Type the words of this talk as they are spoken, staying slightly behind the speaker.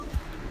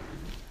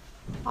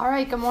All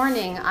right, good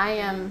morning. I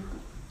am...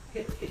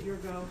 Hit your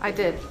go. I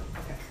did.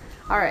 Okay.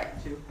 All right.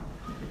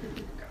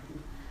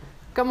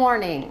 Good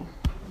morning.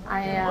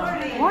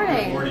 Morning.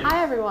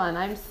 Hi, everyone.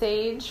 I'm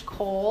Sage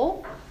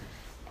Cole,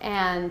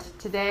 and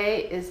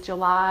today is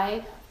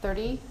July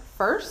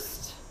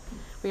 31st.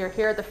 We are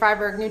here at the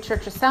Freiburg New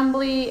Church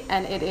Assembly,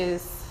 and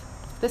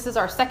this is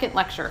our second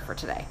lecture for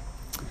today.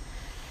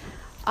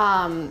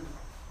 Good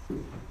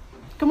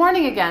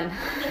morning again.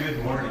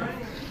 Good morning.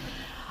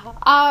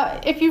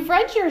 If you've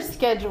read your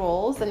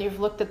schedules and you've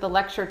looked at the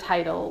lecture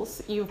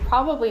titles, you've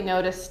probably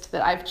noticed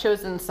that I've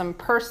chosen some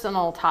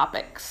personal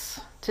topics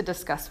to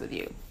discuss with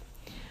you.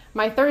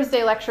 My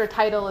Thursday lecture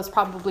title is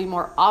probably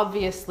more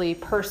obviously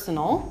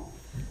personal,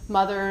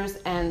 Mothers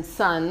and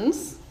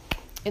Sons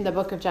in the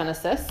book of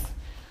Genesis.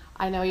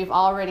 I know you've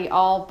already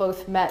all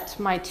both met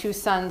my two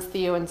sons,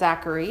 Theo and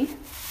Zachary.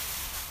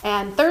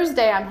 And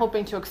Thursday, I'm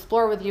hoping to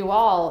explore with you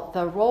all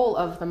the role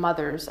of the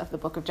mothers of the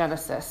book of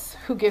Genesis,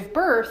 who give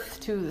birth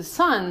to the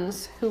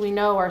sons who we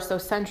know are so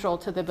central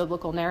to the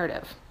biblical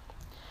narrative.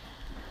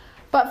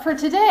 But for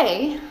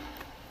today,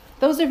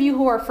 those of you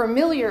who are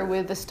familiar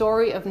with the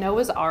story of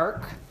Noah's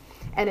Ark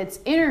and its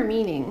inner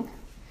meaning,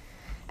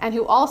 and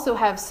who also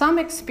have some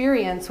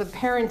experience with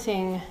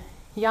parenting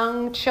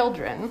young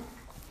children,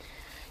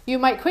 you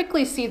might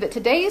quickly see that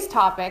today's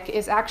topic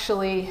is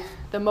actually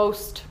the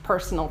most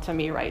personal to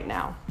me right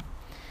now.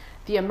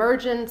 The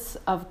emergence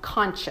of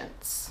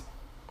conscience.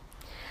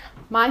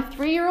 My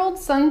 3-year-old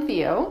son,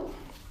 Theo,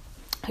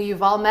 who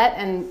you've all met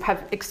and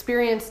have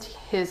experienced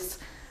his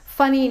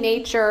funny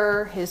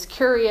nature, his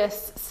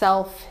curious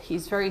self,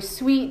 he's very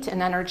sweet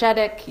and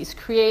energetic, he's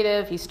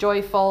creative, he's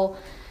joyful,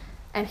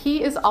 and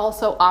he is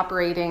also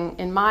operating,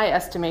 in my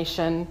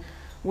estimation,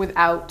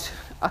 without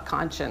a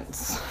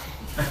conscience.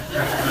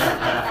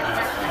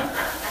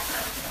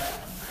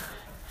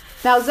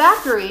 Now,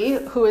 Zachary,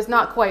 who is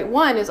not quite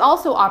one, is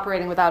also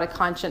operating without a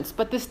conscience,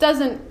 but this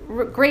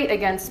doesn't grate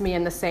against me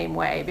in the same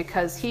way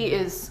because he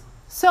is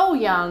so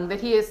young that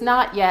he is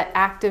not yet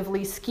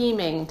actively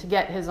scheming to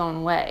get his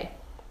own way.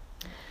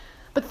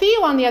 But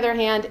Theo, on the other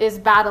hand, is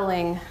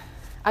battling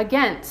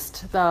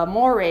against the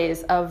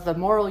mores of the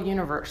moral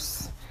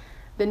universe,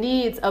 the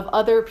needs of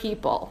other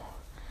people,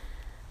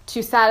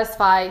 to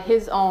satisfy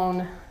his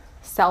own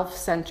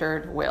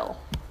self-centered will.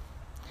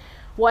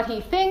 What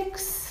he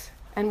thinks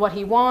and what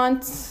he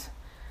wants,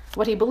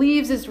 what he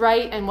believes is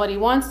right and what he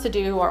wants to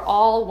do are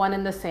all one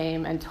and the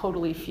same and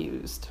totally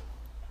fused.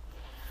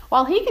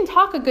 While he can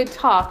talk a good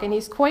talk and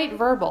he's quite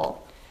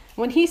verbal,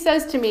 when he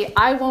says to me,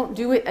 "I won't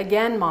do it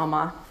again,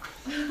 Mama,"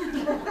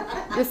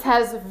 this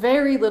has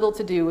very little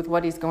to do with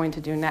what he's going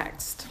to do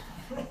next.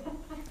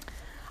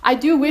 I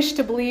do wish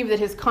to believe that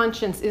his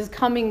conscience is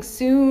coming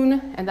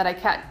soon and that I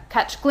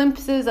catch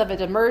glimpses of it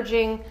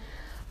emerging,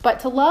 but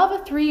to love a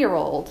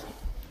 3-year-old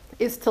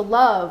is to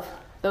love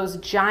those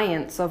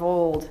giants of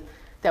old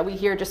that we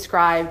hear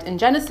described in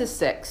Genesis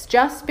 6,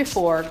 just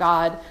before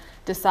God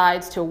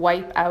decides to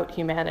wipe out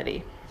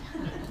humanity.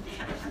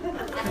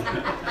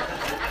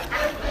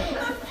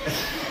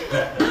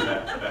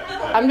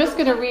 I'm just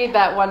going to read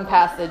that one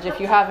passage if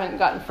you haven't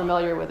gotten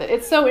familiar with it.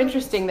 It's so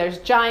interesting. There's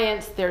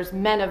giants, there's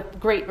men of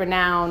great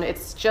renown.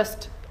 It's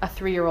just a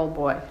 3-year-old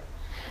boy.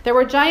 There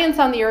were giants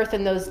on the earth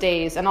in those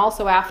days, and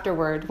also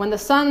afterward, when the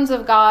sons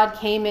of God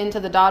came into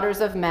the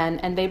daughters of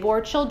men, and they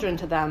bore children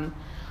to them.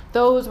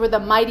 Those were the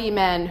mighty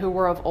men who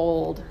were of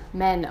old,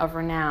 men of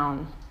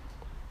renown.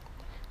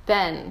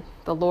 Then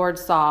the Lord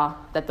saw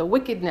that the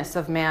wickedness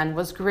of man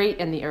was great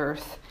in the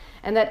earth,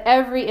 and that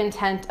every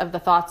intent of the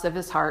thoughts of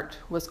his heart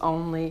was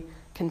only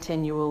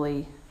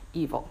continually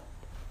evil.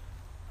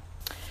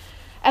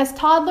 As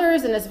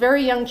toddlers and as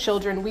very young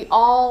children, we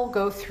all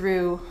go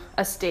through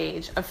a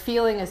stage of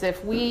feeling as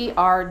if we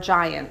are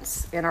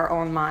giants in our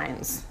own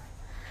minds,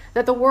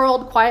 that the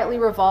world quietly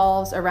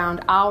revolves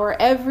around our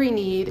every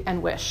need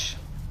and wish.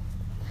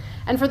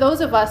 And for those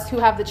of us who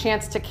have the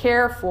chance to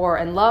care for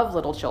and love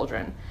little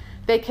children,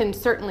 they can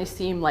certainly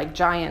seem like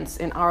giants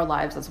in our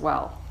lives as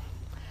well.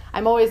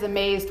 I'm always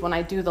amazed when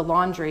I do the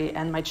laundry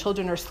and my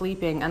children are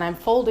sleeping and I'm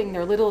folding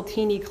their little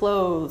teeny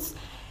clothes.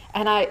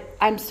 And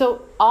I'm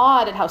so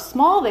awed at how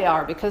small they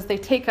are because they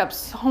take up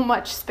so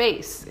much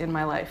space in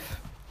my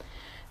life.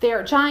 They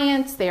are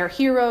giants, they are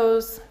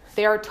heroes,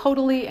 they are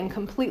totally and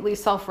completely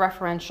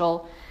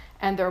self-referential,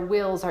 and their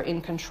wills are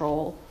in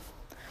control,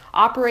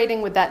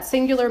 operating with that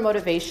singular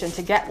motivation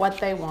to get what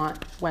they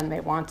want when they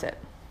want it.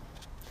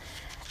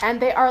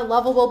 And they are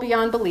lovable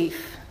beyond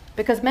belief,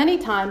 because many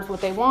times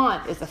what they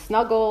want is a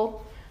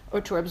snuggle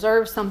or to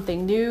observe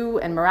something new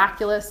and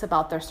miraculous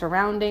about their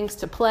surroundings,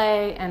 to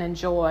play and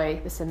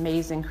enjoy this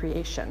amazing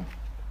creation.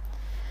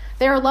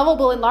 They are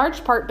lovable in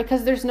large part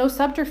because there's no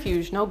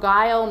subterfuge, no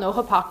guile, no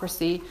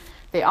hypocrisy.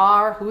 They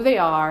are who they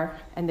are,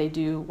 and they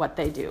do what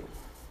they do.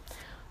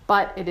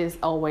 But it is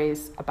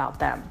always about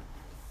them.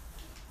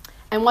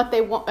 And what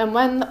they want, and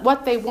when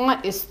what they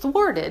want is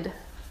thwarted,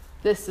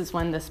 this is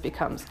when this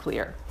becomes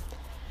clear.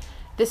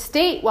 The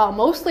state, while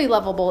mostly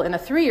lovable in a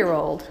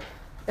 3-year-old,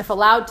 if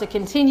allowed to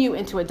continue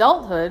into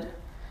adulthood,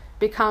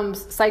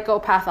 becomes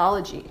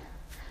psychopathology,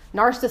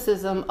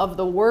 narcissism of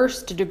the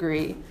worst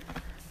degree,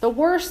 the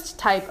worst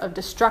type of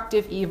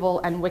destructive evil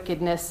and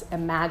wickedness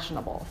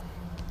imaginable.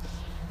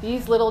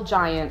 These little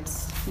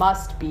giants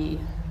must be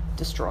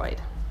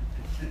destroyed.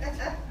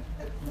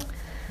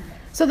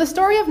 So the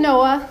story of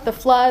Noah, the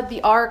flood,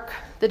 the ark,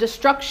 the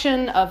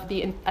destruction of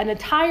an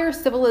entire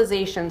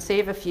civilization,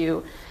 save a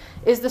few,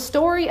 is the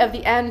story of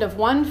the end of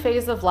one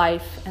phase of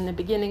life and the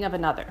beginning of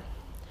another.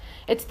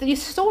 It's the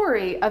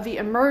story of the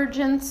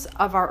emergence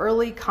of our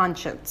early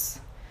conscience,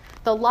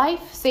 the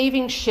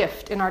life-saving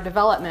shift in our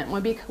development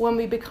when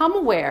we become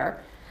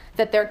aware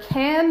that there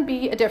can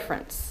be a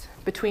difference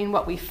between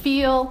what we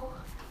feel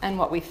and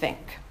what we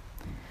think,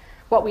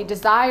 what we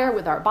desire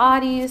with our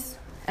bodies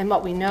and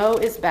what we know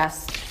is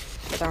best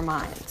with our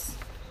minds.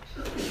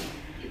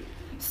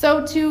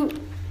 So to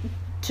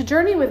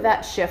journey with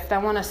that shift, I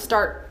want to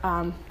start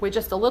with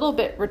just a little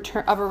bit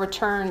of a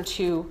return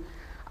to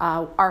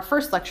our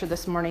first lecture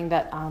this morning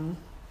that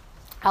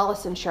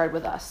Allison shared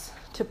with us,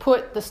 to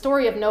put the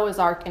story of Noah's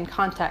Ark in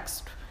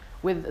context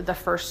with the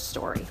first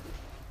story.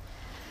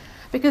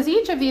 Because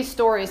each of these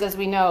stories, as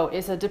we know,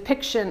 is a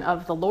depiction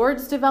of the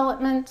Lord's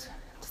development,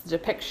 it's a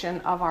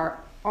depiction of our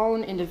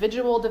own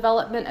individual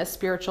development as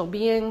spiritual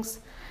beings,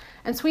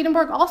 and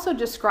Swedenborg also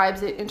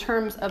describes it in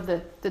terms of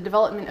the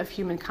development of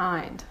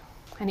humankind.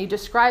 And he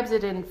describes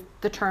it in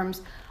the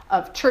terms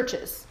of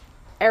churches,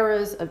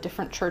 eras of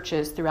different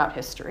churches throughout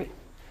history.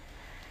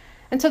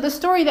 And so the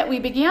story that we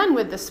began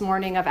with this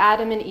morning of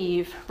Adam and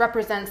Eve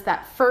represents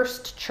that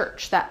first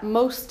church, that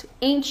most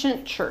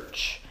ancient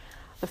church,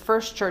 the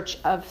first church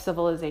of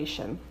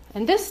civilization.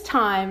 And this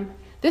time,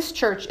 this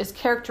church is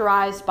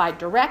characterized by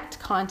direct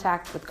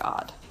contact with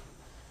God.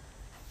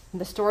 In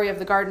the story of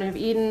the Garden of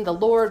Eden, the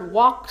Lord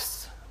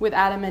walks with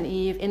Adam and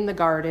Eve in the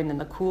garden in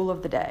the cool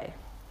of the day.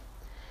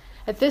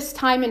 At this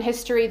time in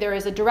history, there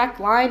is a direct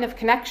line of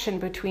connection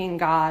between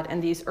God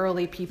and these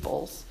early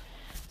peoples.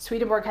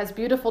 Swedenborg has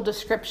beautiful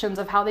descriptions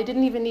of how they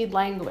didn't even need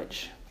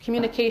language.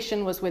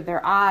 Communication was with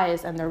their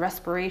eyes and their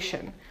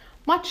respiration,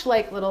 much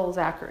like little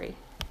Zachary.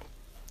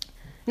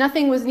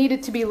 Nothing was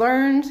needed to be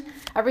learned.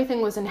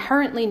 Everything was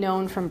inherently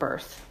known from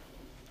birth.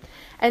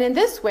 And in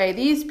this way,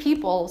 these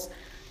people's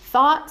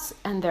thoughts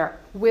and their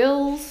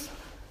wills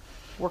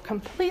were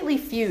completely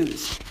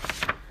fused.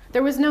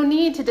 There was no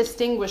need to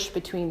distinguish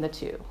between the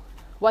two.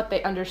 What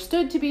they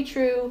understood to be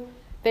true,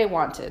 they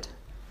wanted.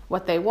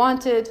 What they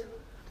wanted,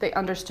 they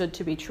understood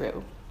to be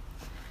true.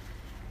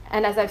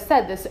 And as I've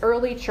said, this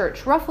early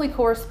church roughly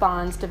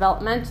corresponds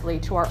developmentally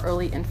to our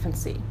early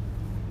infancy.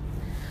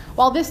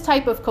 While this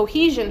type of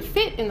cohesion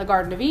fit in the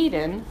Garden of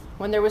Eden,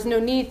 when there was no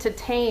need to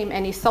tame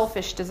any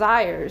selfish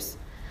desires,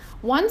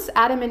 once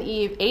Adam and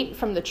Eve ate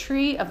from the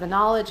tree of the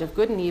knowledge of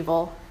good and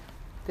evil,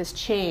 this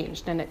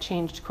changed, and it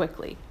changed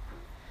quickly.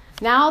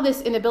 Now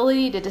this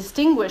inability to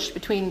distinguish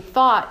between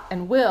thought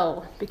and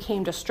will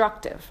became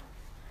destructive.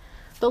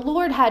 The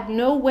Lord had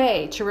no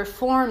way to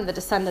reform the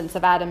descendants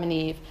of Adam and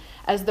Eve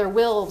as their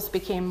wills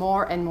became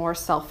more and more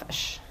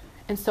selfish.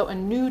 And so a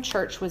new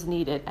church was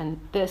needed, and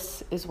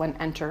this is when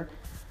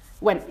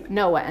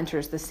Noah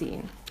enters the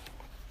scene.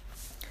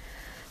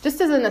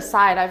 Just as an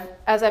aside,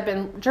 as I've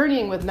been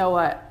journeying with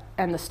Noah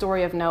and the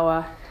story of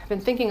Noah, I've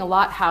been thinking a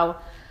lot how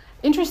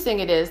interesting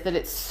it is that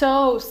it's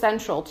so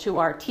central to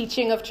our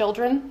teaching of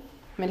children.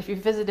 I mean, if you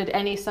visited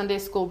any Sunday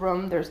school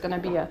room, there's going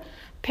to be a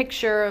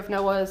picture of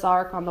Noah's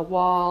Ark on the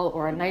wall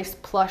or a nice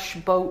plush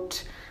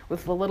boat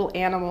with the little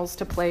animals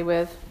to play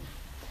with.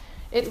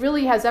 It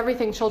really has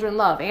everything children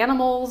love: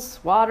 animals,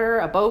 water,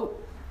 a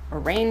boat, a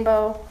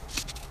rainbow.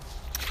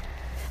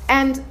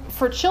 And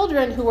for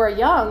children who are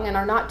young and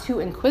are not too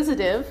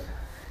inquisitive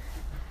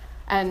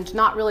and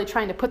not really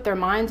trying to put their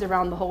minds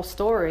around the whole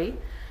story,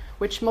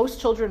 which most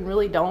children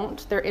really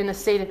don't, they're in a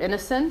state of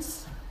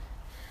innocence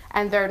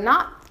and they're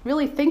not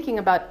really thinking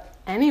about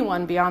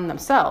anyone beyond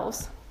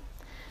themselves.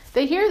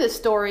 They hear this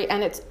story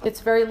and it's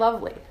very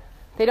lovely.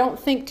 They don't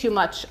think too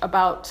much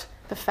about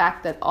the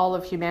fact that all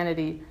of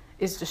humanity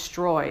is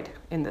destroyed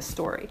in this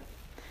story.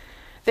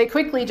 They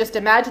quickly just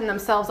imagine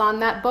themselves on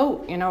that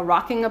boat,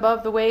 rocking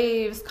above the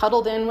waves,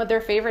 cuddled in with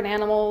their favorite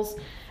animals,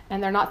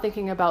 and they're not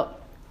thinking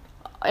about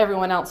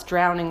everyone else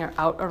drowning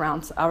out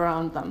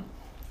around them.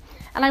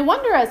 And I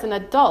wonder as an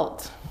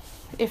adult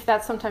if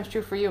that's sometimes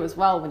true for you as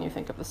well when you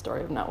think of the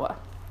story of Noah.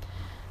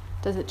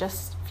 Does it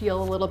just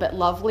feel a little bit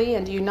lovely,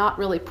 and do you not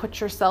really put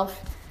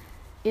yourself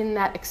in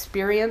that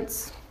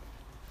experience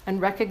and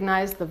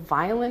recognize the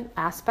violent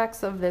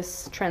aspects of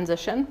this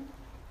transition?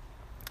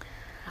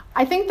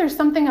 I think there's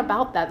something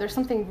about that. There's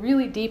something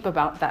really deep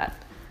about that,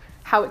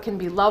 how it can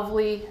be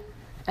lovely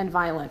and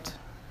violent,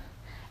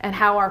 and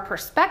how our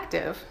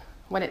perspective,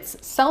 when it's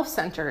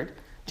self-centered,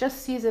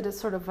 just sees it as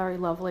sort of very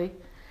lovely,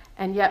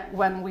 and yet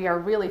when we are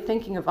really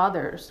thinking of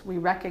others, we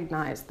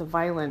recognize the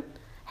violent,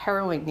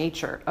 harrowing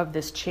nature of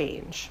this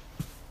change.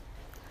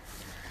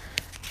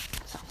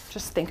 So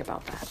just think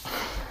about that.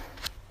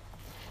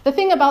 The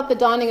thing about the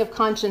dawning of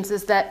conscience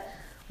is that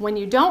when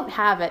you don't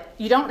have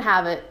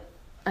it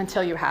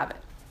until you have it.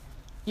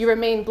 You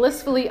remain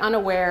blissfully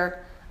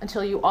unaware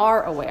until you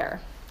are aware.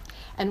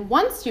 And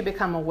once you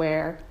become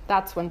aware,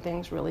 that's when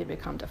things really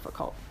become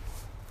difficult.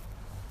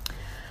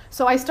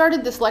 So I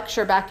started this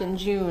lecture back in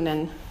June,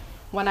 and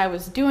when I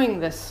was doing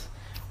this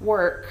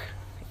work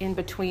in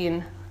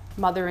between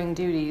mothering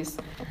duties,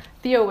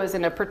 Theo was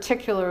in a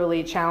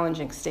particularly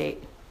challenging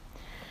state.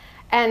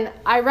 And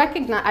I'll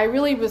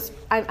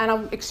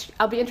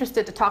be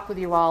interested to talk with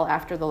you all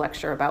after the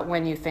lecture about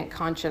when you think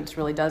conscience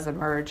really does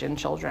emerge in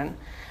children.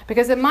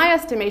 Because in my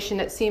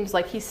estimation, it seems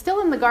like he's still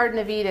in the Garden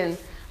of Eden.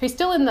 He's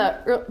still in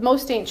the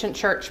most ancient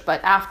church,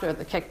 but after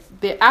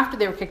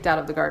they were kicked out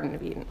of the Garden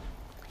of Eden.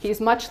 He's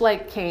much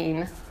like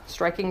Cain,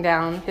 striking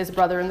down his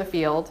brother in the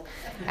field.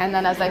 And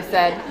then, as I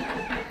said,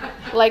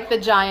 like the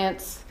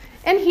giants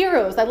and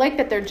heroes. I like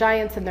that they're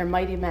giants and they're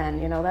mighty men,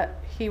 that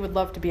he would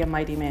love to be a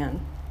mighty man.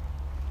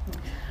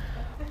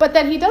 But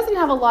that he doesn't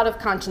have a lot of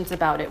conscience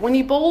about it. When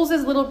he bowls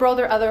his little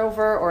brother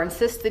over or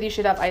insists that he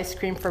should have ice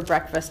cream for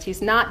breakfast,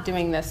 he's not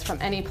doing this from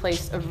any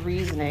place of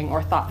reasoning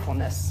or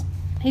thoughtfulness.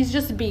 He's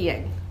just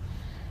being.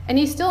 And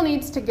he still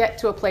needs to get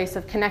to a place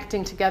of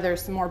connecting together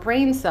some more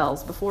brain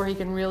cells before he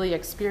can really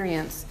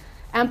experience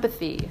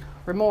empathy,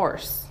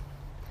 remorse,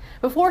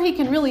 before he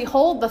can really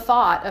hold the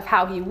thought of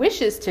how he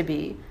wishes to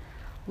be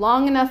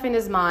long enough in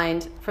his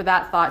mind for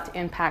that thought to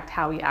impact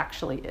how he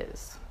actually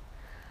is.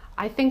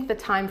 I think the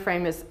time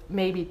frame is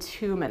maybe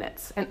 2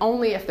 minutes, and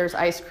only if there's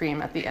ice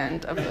cream at the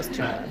end of those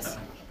 2 minutes.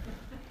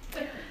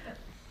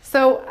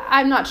 So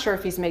I'm not sure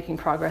if he's making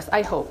progress.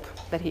 I hope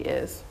that he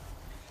is.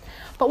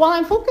 But while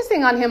I'm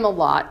focusing on him a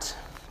lot,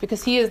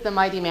 because he is the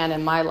mighty man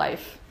in my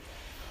life,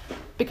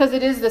 because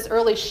it is this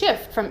early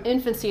shift from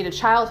infancy to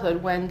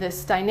childhood when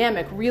this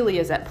dynamic really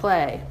is at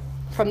play,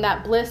 from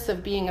that bliss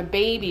of being a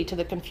baby to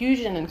the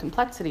confusion and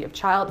complexity of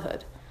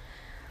childhood.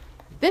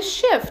 This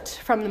shift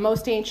from the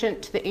most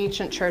ancient to the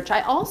ancient church,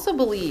 I also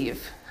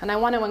believe, and I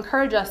want to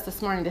encourage us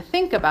this morning to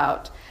think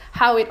about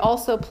how it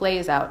also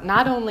plays out,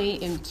 not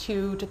only in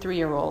 2 to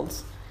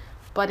 3-year-olds,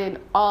 but in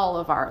all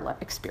of our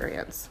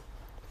experience.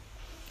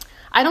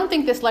 I don't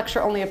think this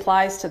lecture only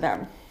applies to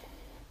them.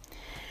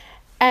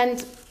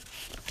 And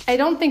I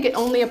don't think it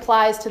only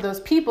applies to those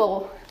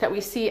people that we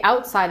see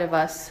outside of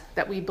us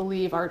that we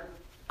believe are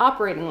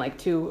operating like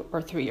 2 or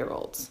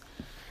 3-year-olds,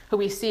 who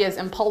we see as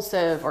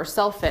impulsive or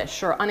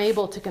selfish or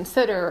unable to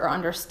consider or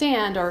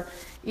understand or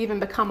even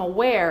become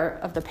aware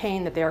of the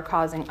pain that they are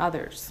causing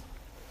others,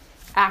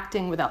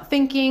 acting without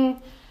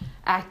thinking,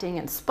 acting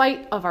in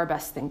spite of our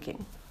best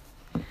thinking.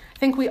 I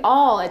think we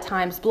all at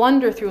times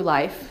blunder through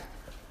life,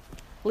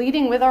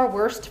 leading with our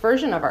worst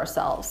version of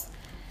ourselves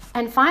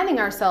and finding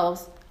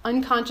ourselves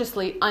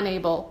unconsciously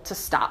unable to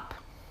stop.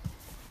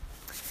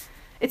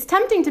 It's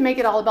tempting to make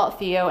it all about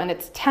Theo, and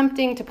it's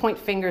tempting to point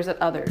fingers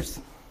at others.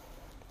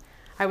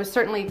 I was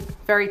certainly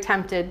very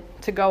tempted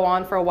to go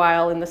on for a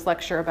while in this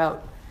lecture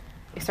about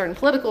a certain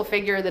political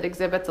figure that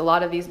exhibits a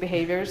lot of these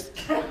behaviors.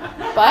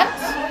 But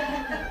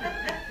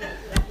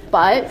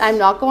I'm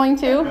not going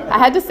to. I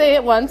had to say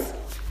it once.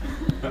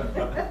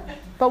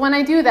 But when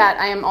I do that,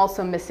 I am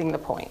also missing the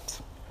point.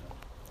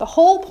 The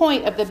whole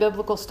point of the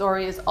biblical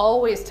story is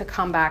always to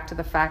come back to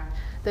the fact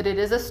that it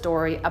is a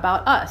story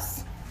about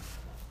us.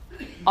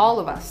 All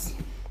of us.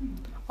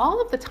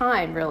 All of the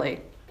time, really.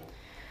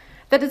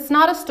 That it's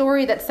not a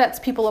story that sets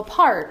people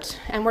apart,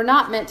 and we're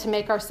not meant to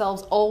make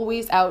ourselves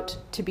always out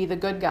to be the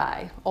good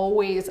guy,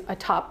 always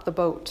atop the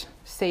boat,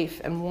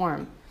 safe and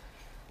warm.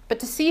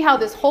 But to see how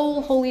this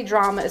whole holy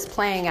drama is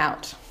playing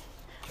out,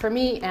 for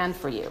me and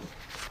for you.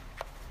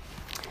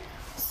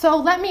 So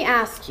let me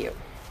ask you,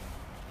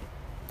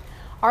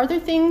 are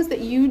there things that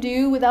you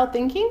do without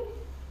thinking?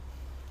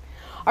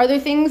 Are there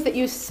things that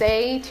you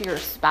say to your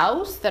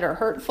spouse that are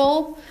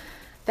hurtful,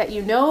 that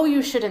you know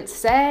you shouldn't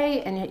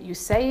say, and yet you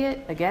say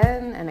it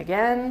again and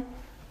again,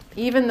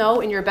 even though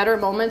in your better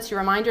moments you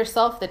remind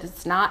yourself that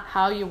it's not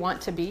how you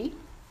want to be?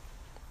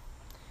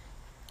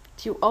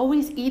 Do you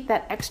always eat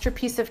that extra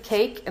piece of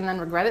cake and then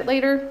regret it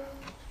later?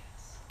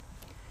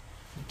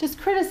 Does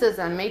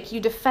criticism make you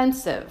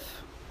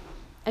defensive?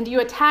 And do you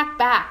attack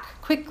back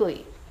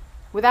quickly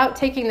without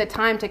taking the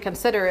time to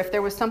consider if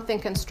there was something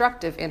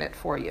constructive in it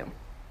for you?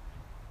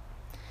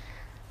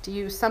 Do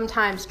you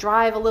sometimes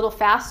drive a little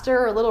faster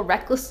or a little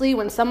recklessly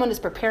when someone is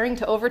preparing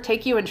to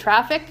overtake you in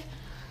traffic?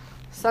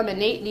 Some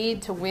innate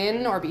need to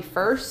win or be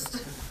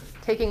first,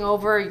 taking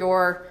over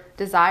your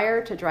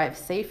desire to drive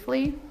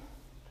safely?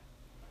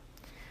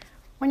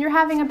 When you're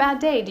having a bad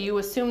day, do you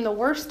assume the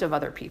worst of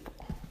other people?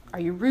 Are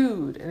you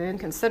rude and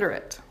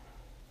inconsiderate?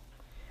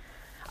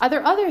 Are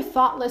there other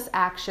thoughtless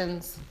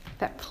actions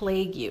that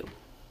plague you,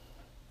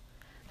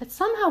 that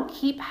somehow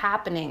keep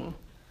happening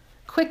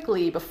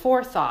quickly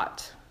before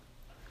thought,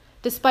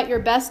 despite your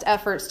best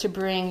efforts to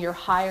bring your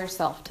higher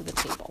self to the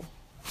table?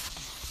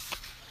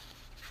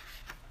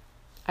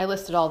 I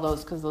listed all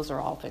those because those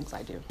are all things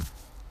I do.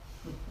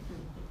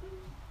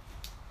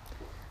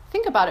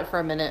 Think about it for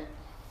a minute.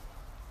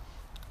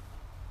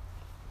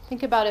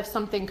 Think about if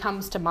something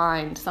comes to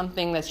mind,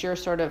 something that's your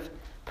sort of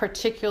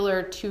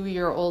particular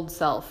 2-year-old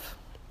self.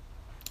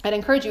 I'd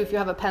encourage you, if you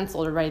have a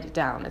pencil, to write it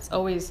down. It's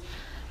always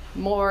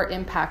more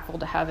impactful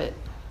to have it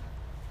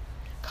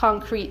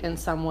concrete in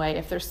some way,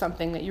 if there's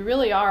something that you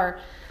really are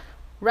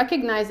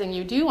recognizing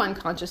you do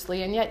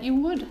unconsciously, and yet you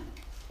would,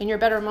 in your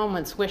better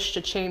moments, wish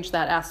to change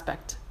that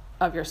aspect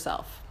of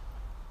yourself.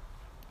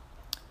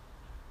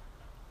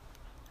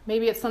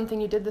 Maybe it's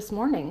something you did this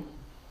morning.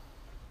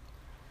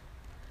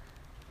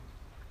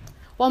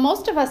 While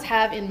most of us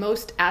have, in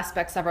most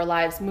aspects of our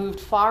lives, moved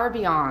far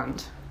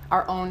beyond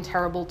our own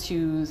terrible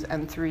 2s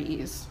and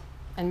 3s,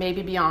 and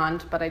maybe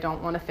beyond, but I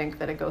don't want to think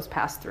that it goes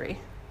past 3.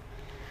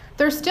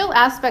 There's still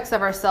aspects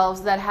of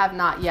ourselves that have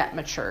not yet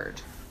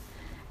matured.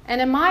 And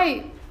in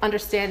my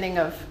understanding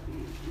of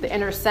the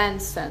inner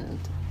sense and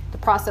the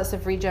process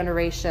of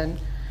regeneration,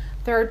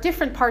 there are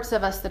different parts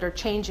of us that are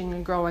changing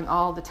and growing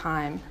all the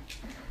time.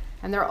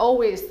 And there are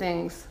always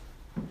things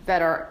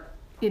that are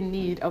in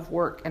need of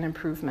work and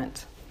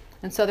improvement.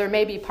 And so there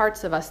may be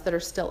parts of us that are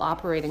still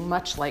operating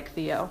much like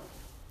Theo.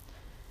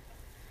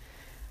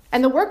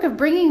 And the work of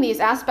bringing these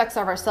aspects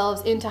of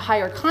ourselves into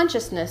higher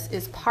consciousness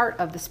is part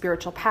of the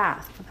spiritual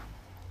path.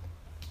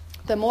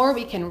 The more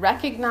we can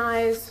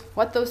recognize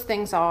what those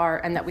things are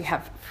and that we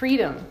have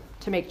freedom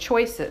to make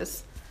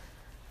choices,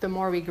 the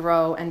more we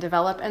grow and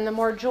develop, and the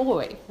more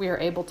joy we are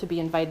able to be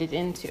invited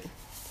into.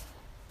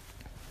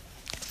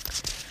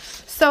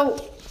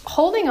 So,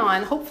 holding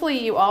on, hopefully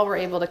you all were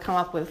able to come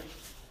up with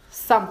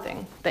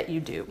something that you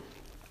do.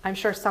 I'm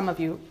sure some of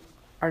you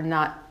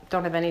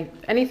don't have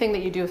anything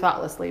that you do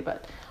thoughtlessly,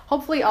 but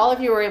hopefully all of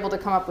you were able to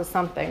come up with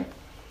something.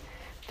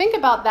 Think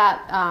about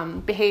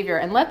that behavior,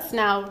 and let's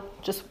now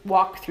just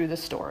walk through the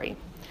story.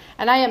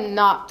 And I am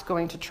not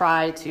going to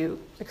try to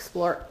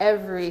explore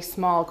every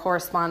small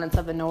correspondence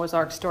of the Noah's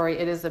Ark story.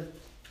 It is a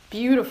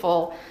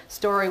beautiful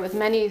story with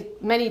many,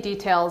 many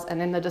details,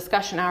 and in the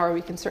discussion hour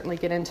we can certainly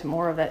get into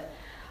more of it.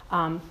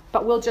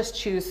 But we'll just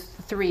choose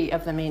 3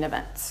 of the main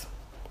events.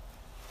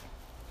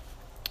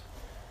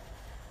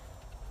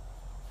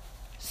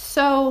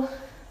 So,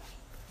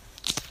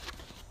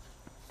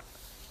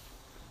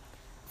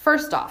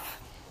 first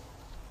off,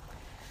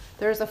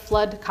 there's a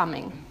flood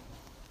coming.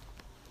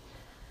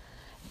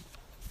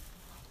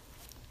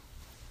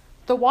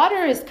 The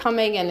water is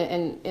coming,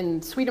 and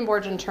in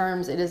Swedenborgian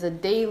terms, it is a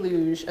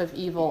deluge of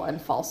evil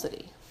and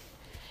falsity.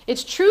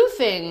 It's true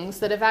things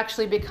that have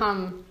actually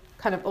become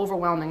kind of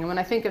overwhelming. And when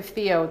I think of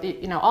Theo,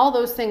 all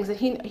those things that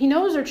he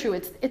knows are true.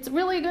 It's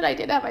really a good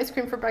idea to have ice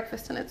cream for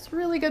breakfast, and it's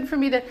really good for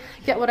me to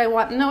get what I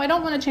want. No, I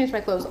don't want to change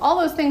my clothes. All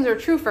those things are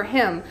true for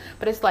him,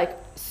 but it's like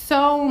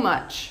so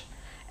much.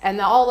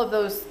 And all of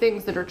those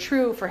things that are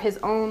true for his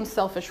own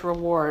selfish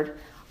reward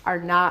are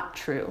not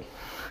true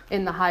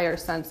in the higher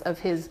sense of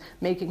his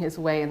making his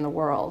way in the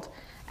world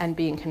and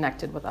being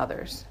connected with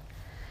others.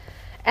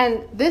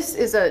 And this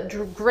is a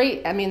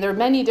great, there are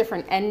many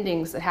different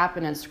endings that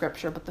happen in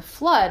Scripture, but the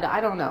flood,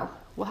 I don't know.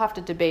 We'll have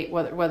to debate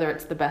whether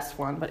it's the best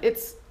one, but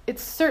it's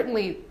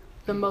certainly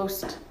the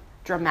most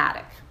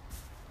dramatic.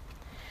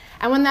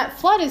 And when that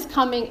flood is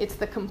coming, it's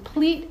the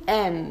complete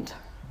end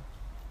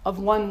of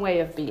one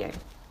way of being.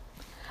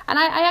 And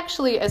I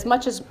actually, as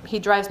much as he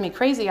drives me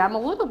crazy,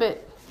 I'll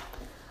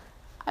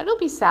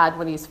be sad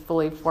when he's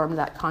fully formed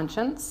that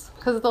conscience,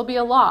 because there'll be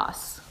a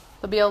loss.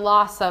 There'll be a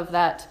loss of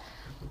that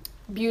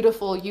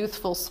beautiful,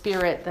 youthful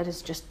spirit that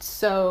is just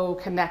so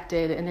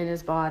connected and in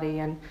his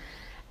body.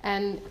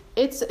 And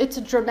it's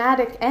a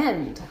dramatic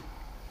end.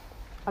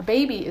 A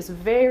baby is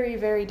very,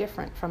 very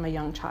different from a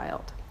young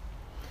child.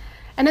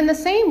 And in the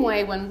same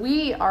way, when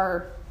we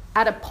are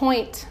at a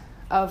point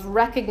of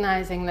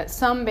recognizing that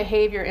some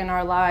behavior in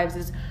our lives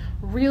is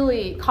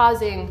really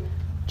causing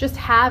just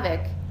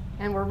havoc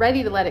and we're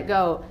ready to let it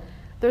go,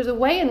 there's a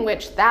way in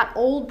which that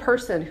old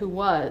person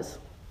who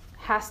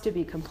has to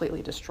be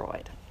completely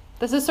destroyed.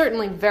 This is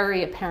certainly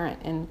very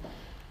apparent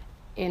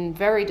in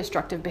very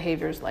destructive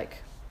behaviors like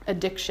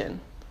addiction.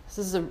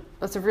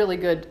 That's a really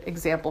good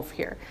example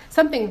here.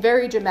 Something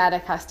very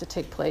dramatic has to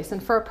take place.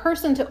 And for a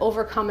person to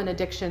overcome an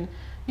addiction,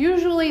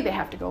 usually they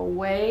have to go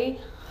away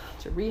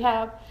to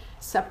rehab,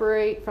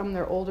 separate from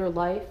their older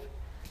life.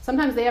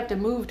 Sometimes they have to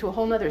move to a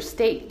whole other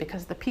state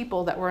because the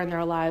people that were in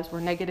their lives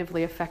were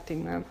negatively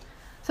affecting them.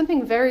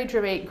 Something very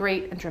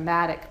great and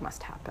dramatic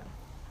must happen.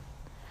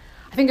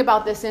 I think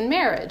about this in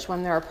marriage,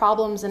 when there are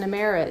problems in a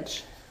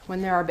marriage, when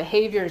there are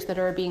behaviors that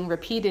are being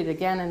repeated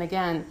again and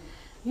again.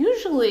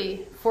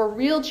 Usually, for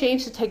real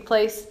change to take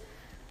place,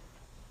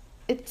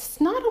 it's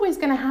not always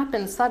going to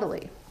happen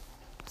subtly.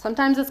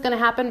 Sometimes it's going to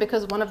happen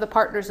because one of the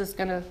partners is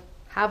going to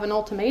have an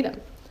ultimatum,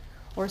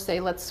 or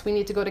say, we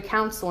need to go to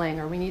counseling,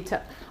 or we need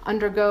to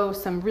undergo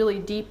some really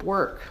deep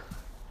work.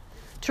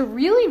 To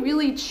really,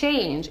 really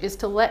change is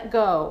to let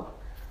go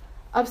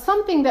of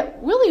something that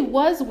really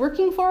was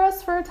working for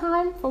us for a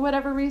time, for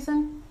whatever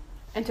reason,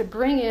 and to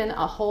bring in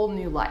a whole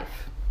new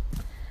life.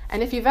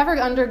 And if you've ever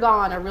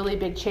undergone a really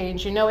big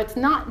change, you know it's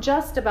not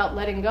just about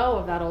letting go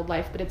of that old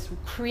life, but it's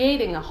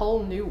creating a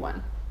whole new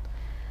one.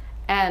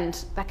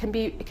 And it can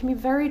be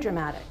very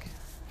dramatic,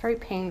 very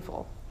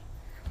painful.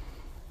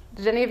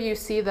 Did any of you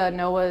see the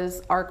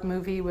Noah's Ark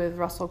movie with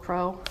Russell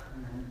Crowe?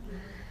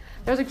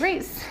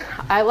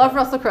 I love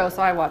Russell Crowe,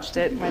 so I watched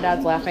it. My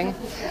dad's laughing.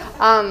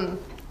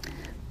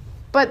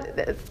 But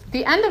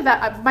the end of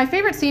that, my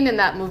favorite scene in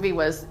that movie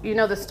was,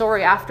 the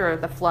story after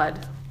the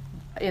flood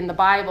in the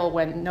Bible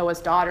when Noah's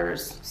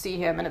daughters see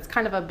him, and it's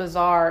kind of a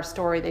bizarre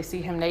story. They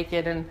see him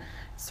naked and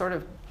sort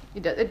of,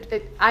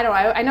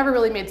 I never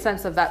really made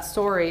sense of that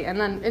story. And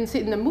then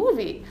in the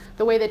movie,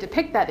 the way they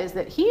depict that is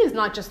that he is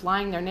not just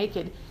lying there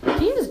naked,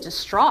 he is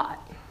distraught.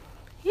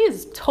 He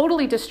is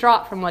totally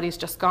distraught from what he's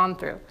just gone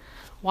through,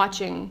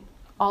 watching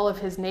all of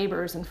his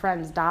neighbors and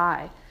friends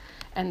die.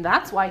 And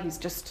that's why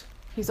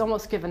he's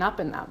almost given up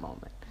in that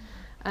moment.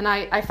 And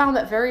I found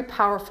that very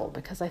powerful,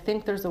 because I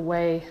think there's a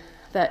way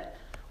that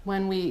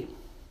when we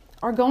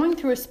are going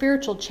through a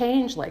spiritual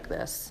change like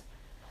this,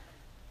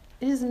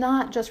 it is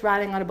not just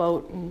riding on a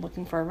boat and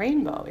looking for a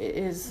rainbow. It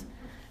is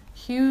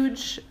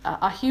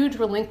a huge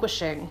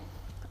relinquishing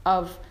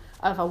of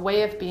a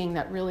way of being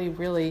that really,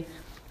 really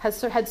had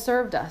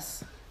served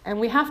us. And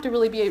we have to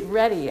really be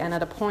ready and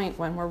at a point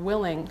when we're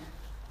willing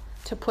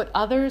to put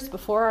others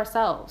before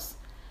ourselves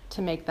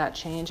to make that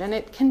change. And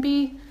it can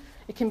be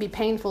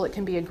painful, it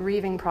can be a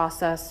grieving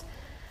process,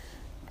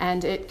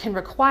 and it can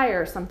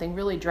require something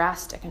really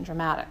drastic and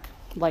dramatic,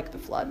 like the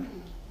flood.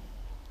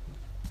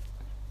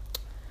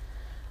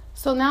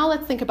 So now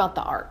let's think about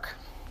the ark.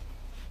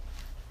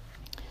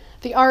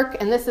 The ark,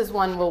 and this is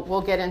one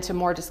we'll get into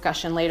more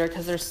discussion later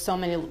because there's so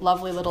many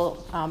lovely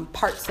little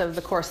parts of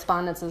the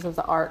correspondences of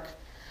the ark.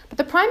 But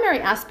the primary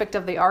aspect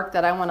of the ark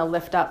that I want to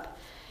lift up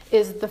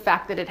is the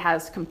fact that it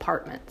has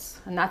compartments.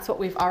 And that's what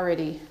we've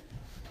already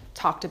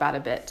talked about a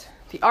bit.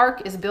 The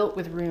ark is built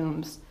with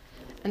rooms.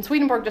 And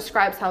Swedenborg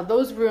describes how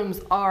those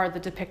rooms are the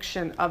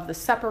depiction of the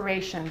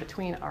separation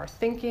between our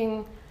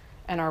thinking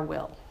and our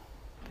will,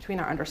 between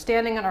our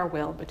understanding and our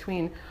will,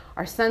 between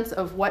our sense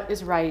of what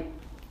is right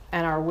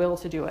and our will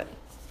to do it.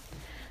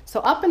 So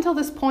up until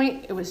this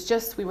point,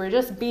 we were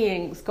just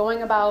beings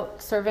going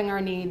about serving our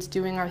needs,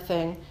 doing our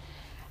thing.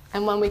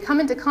 And when we come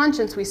into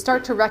conscience, we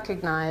start to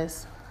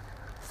recognize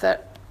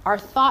that our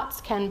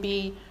thoughts can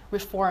be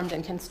reformed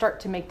and can start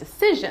to make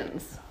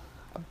decisions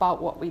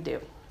about what we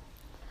do.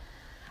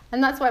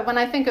 And that's why when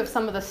I think of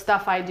some of the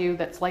stuff I do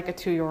that's like a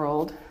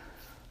 2-year-old,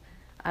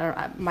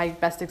 my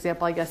best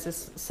example, I guess,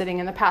 is sitting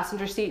in the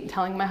passenger seat and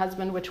telling my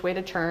husband which way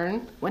to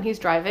turn when he's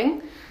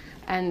driving.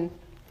 And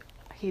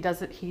he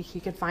does it, he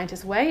can find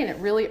his way, and it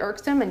really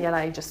irks him, and yet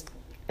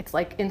it's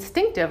like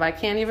instinctive. I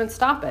can't even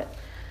stop it.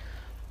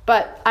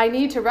 But I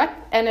need to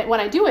when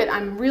I do it,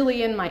 I'm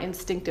really in my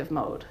instinctive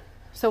mode.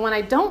 So when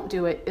I don't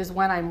do it is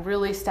when I'm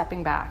really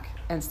stepping back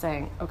and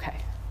saying, okay,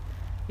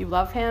 you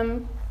love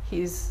him,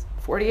 he's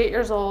 48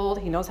 years old,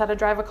 he knows how to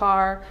drive a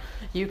car,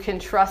 you can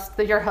trust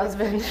your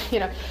husband,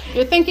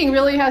 your thinking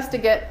really has to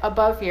get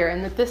above here,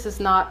 and that this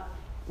is not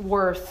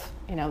worth,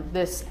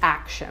 this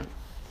action.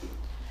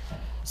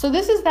 So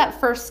this is that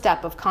first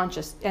step of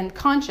conscience,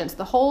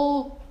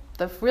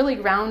 the really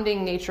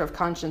grounding nature of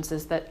conscience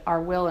is that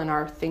our will and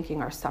our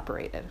thinking are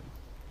separated.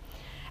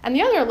 And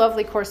the other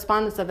lovely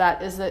correspondence of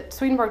that is that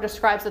Swedenborg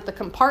describes that the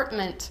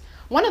compartment,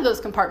 one of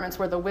those compartments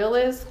where the will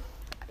is,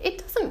 it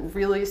doesn't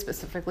really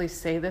specifically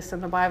say this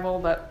in the Bible,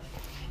 but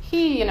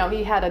he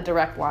had a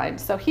direct line.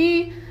 So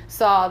he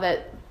saw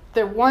that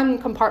the one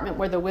compartment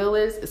where the will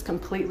is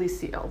completely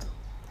sealed.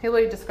 He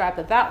really described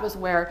that was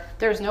where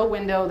there's no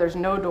window, there's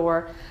no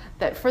door,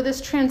 that for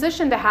this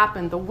transition to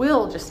happen, the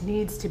will just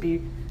needs to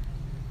be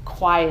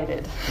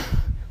quieted,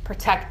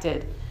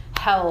 protected,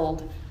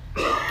 held,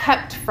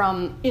 kept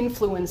from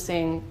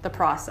influencing the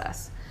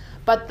process.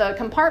 But the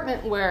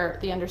compartment where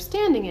the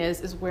understanding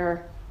is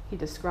where he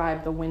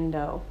described the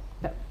window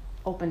that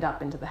opened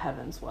up into the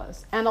heavens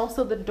was, and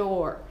also the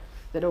door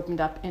that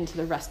opened up into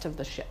the rest of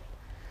the ship.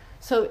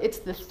 So it's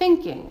the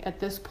thinking at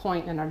this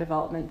point in our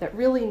development that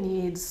really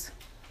needs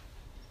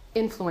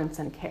influence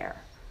and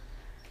care.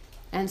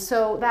 And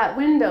so that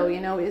window,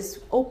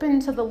 is open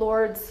to the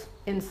Lord's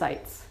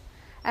insights.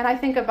 And I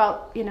think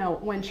about,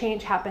 when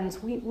change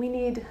happens, we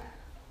need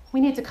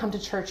to come to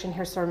church and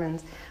hear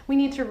sermons. We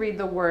need to read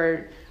the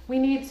Word. We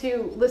need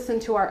to listen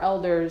to our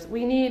elders.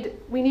 We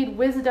need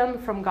wisdom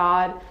from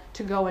God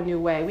to go a new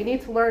way. We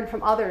need to learn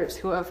from others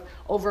who have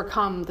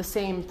overcome the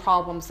same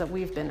problems that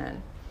we've been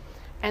in.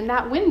 And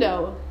that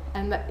window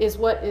is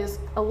what is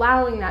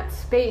allowing that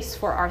space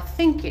for our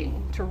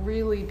thinking to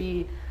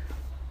really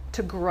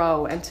to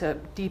grow and to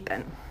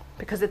deepen.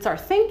 Because it's our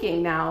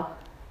thinking now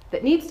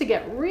that needs to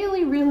get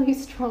really, really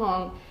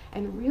strong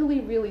and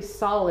really, really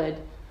solid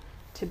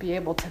to be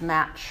able to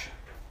match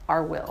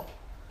our will,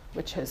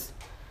 which has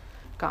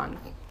gone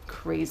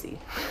crazy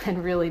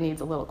and really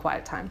needs a little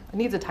quiet time. It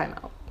needs a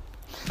timeout.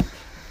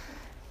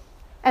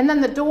 And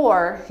then the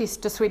door,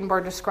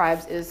 Swedenborg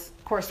describes,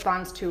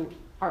 corresponds to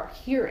our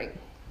hearing.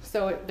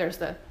 So there's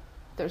the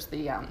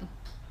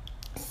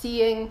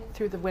seeing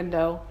through the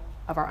window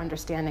of our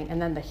understanding,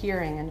 and then the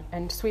hearing.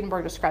 And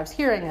Swedenborg describes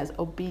hearing as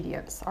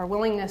obedience, our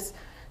willingness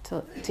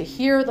to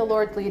hear the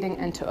Lord leading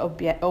and to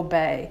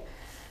obey,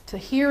 to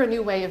hear a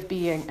new way of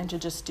being and to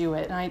just do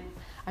it. And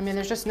I mean,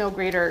 there's just no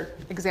greater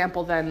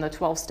example than the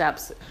 12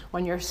 steps.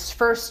 When you're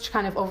first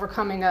kind of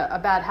overcoming a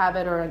bad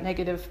habit or a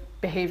negative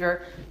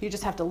behavior. You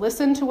just have to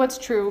listen to what's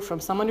true from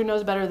someone who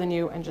knows better than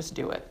you and just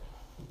do it.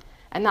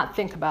 And not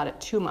think about it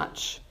too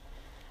much,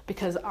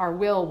 because our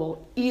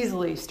will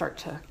easily start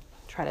to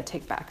try to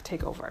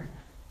take over.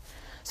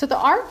 So the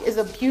ark is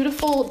a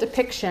beautiful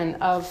depiction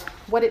of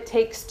what it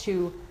takes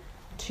to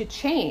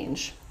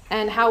change,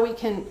 and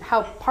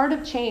how part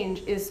of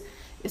change is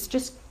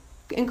just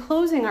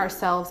enclosing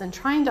ourselves and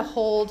trying to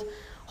hold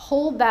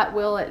that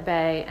will at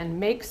bay and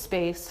make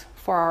space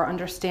for our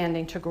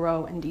understanding to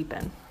grow and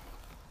deepen.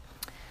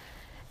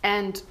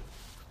 And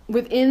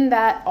within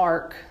that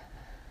ark,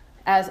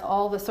 as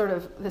all the sort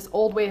of this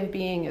old way of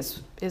being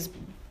is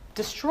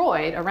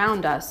destroyed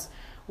around us,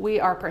 we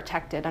are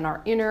protected, and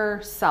our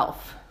inner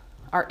self,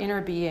 our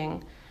inner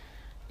being,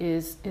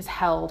 is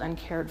held and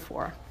cared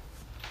for.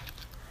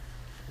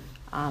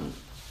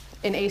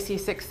 In AC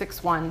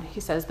 661,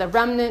 he says, "The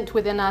remnant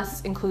within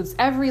us includes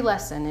every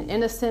lesson in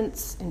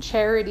innocence, in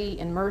charity,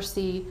 in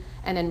mercy,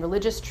 and in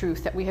religious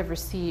truth that we have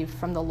received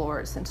from the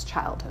Lord since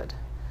childhood."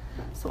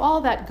 So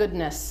all that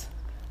goodness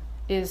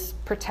is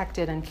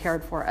protected and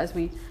cared for as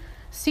we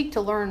seek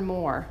to learn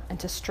more and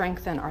to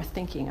strengthen our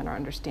thinking and our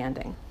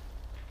understanding.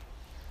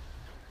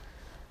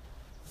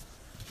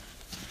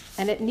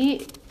 And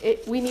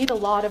we need a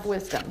lot of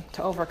wisdom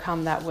to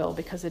overcome that will,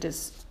 because it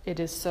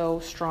is so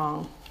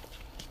strong.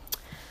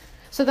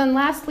 So then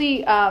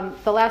lastly,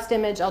 the last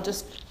image I'll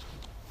just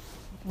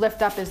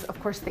lift up is,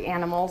 of course, the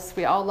animals.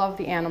 We all love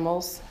the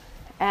animals.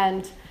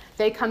 And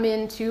they come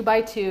in 2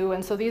 by 2.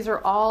 And so these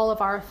are all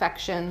of our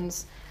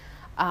affections,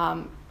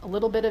 a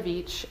little bit of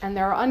each. And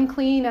there are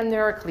unclean and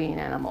there are clean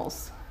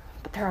animals.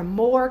 But there are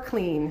more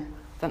clean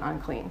than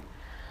unclean.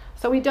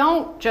 So we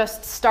don't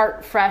just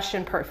start fresh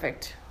and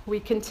perfect. We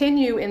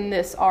continue in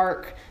this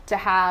ark to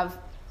have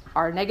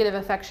our negative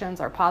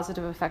affections, our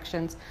positive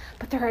affections,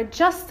 but there are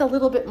just a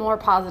little bit more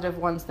positive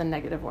ones than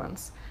negative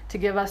ones to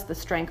give us the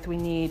strength we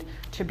need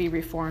to be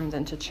reformed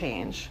and to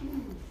change.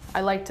 I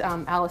liked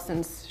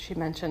Allison's, she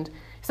mentioned,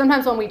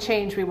 sometimes when we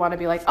change, we want to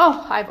be like,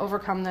 oh, I've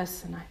overcome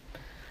this, and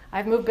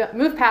I've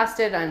moved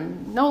past it,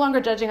 I'm no longer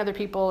judging other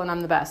people, and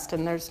I'm the best,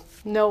 and there's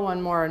no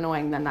one more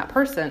annoying than that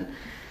person.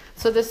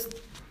 So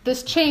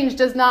this change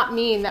does not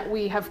mean that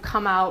we have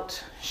come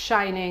out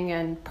shining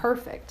and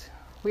perfect.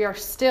 We are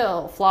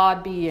still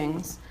flawed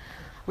beings.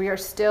 We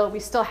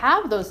still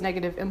have those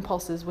negative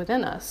impulses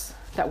within us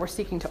that we're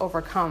seeking to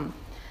overcome.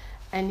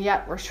 And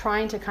yet we're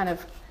trying to kind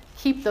of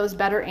keep those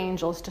better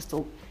angels,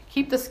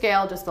 keep the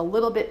scale just a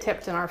little bit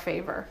tipped in our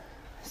favor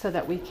so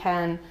that we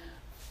can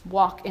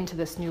walk into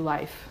this new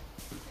life.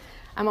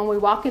 And when we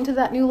walk into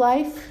that new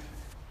life,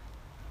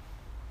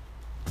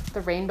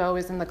 the rainbow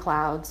is in the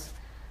clouds.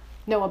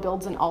 Noah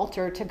builds an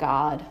altar to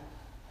God,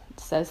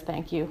 says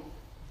thank you,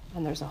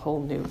 and there's a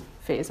whole new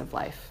phase of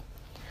life.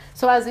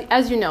 So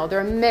as you know, there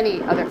are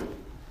many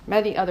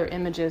other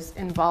images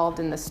involved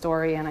in this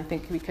story, and I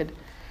think we could,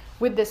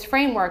 with this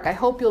framework, I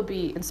hope you'll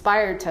be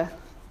inspired to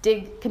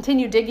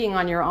continue digging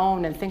on your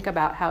own and think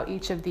about how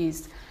each of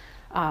these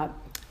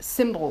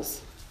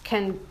symbols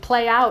can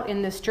play out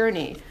in this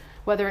journey,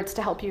 whether it's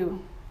to help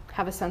you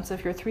have a sense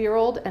of your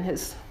 3-year-old and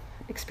his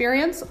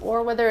experience,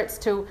 or whether it's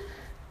to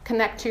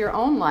connect to your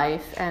own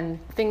life and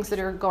things that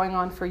are going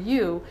on for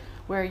you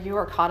where you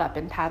are caught up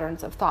in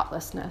patterns of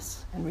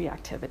thoughtlessness and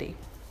reactivity.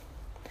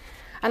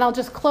 And I'll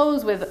just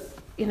close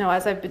with,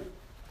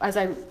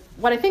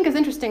 what I think is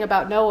interesting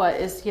about Noah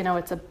is,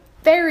 it's a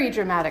very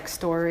dramatic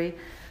story,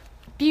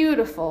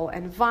 beautiful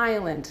and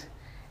violent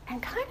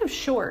and kind of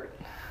short,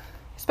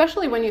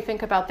 especially when you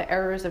think about the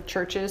eras of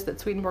churches that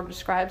Swedenborg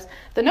describes.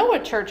 The Noah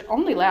church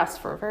only lasts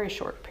for a very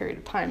short period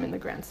of time in the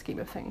grand scheme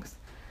of things.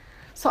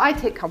 So I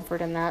take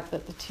comfort in that the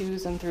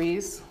 2s and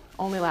 3s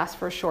only last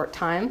for a short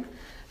time.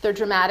 They're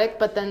dramatic,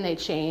 but then they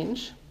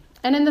change.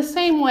 And in the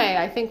same way,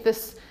 I think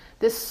this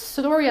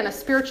story on a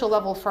spiritual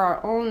level for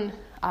our own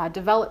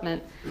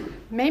development,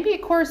 maybe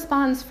it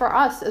corresponds for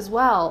us as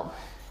well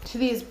to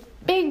these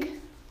big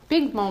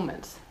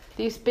moments,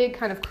 these big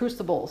kind of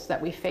crucibles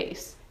that we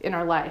face in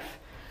our life.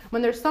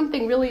 When there's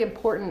something really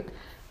important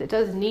that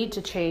does need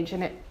to change,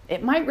 and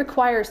it might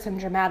require some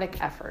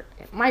dramatic effort.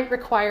 It might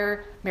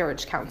require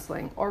marriage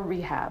counseling or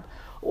rehab,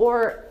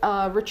 or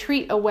a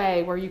retreat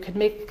away where you could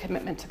make a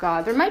commitment to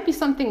God. There might be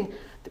something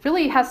that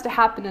really has to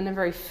happen in a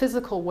very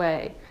physical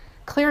way,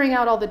 clearing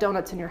out all the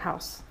donuts in your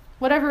house,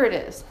 whatever it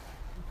is.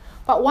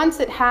 But once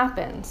it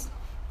happens,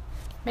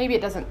 maybe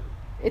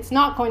it's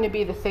not going to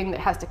be the thing that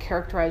has to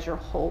characterize your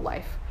whole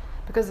life,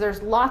 because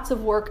there's lots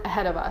of work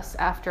ahead of us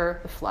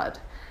after the flood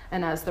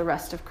and as the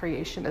rest of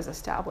creation is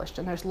established.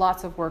 And there's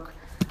lots of work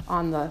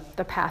on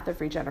the path of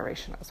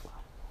regeneration as well.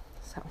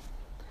 So,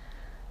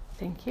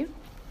 thank you.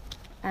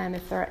 And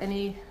if there are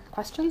any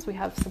questions, we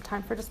have some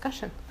time for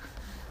discussion.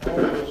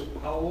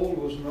 How old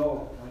was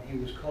Noah when he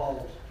was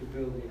called to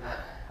build the ark?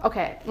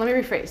 Okay, let me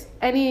rephrase.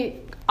 Any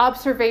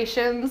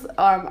observations?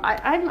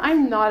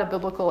 I'm not a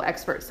biblical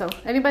expert, so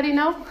anybody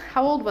know?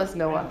 How old was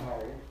Noah? How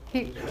old?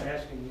 I was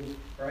asking you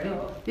right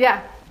now.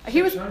 Yeah.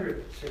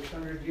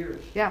 600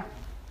 years. Yeah.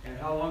 And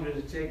how long did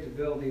it take to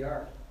build the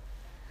ark?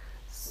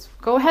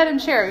 Go ahead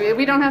and share.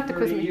 We don't have to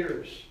quiz 30 me.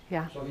 years.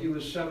 Yeah. So he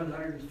was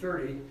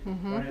 730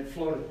 Mm-hmm. when it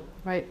floated.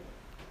 Right.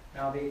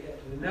 Now the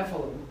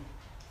Nephilim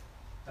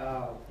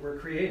were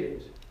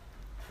created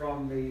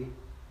from the,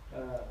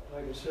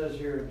 like it says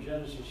here in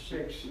Genesis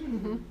 6,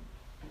 Mm-hmm.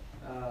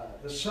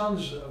 The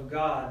sons of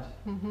God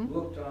Mm-hmm.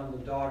 looked on the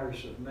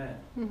daughters of men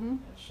Mm-hmm. and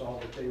saw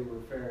that they were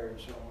fair and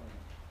so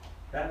on.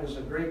 That was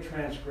a great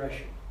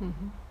transgression.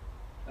 Mm-hmm.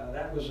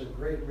 That was a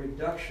great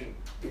reduction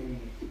in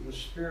the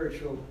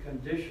spiritual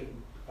condition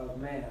of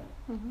man.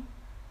 Mm-hmm.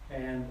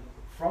 And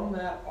from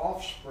that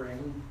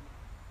offspring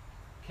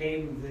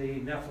came the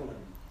Nephilim,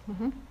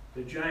 Mm-hmm.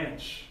 the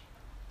giants.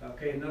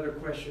 Okay, another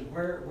question.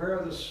 Where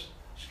are the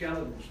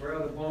skeletons? Where are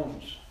the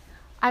bones?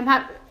 I'm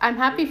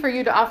happy for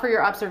you to offer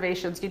your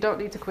observations. You don't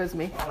need to quiz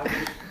me. I'm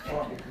just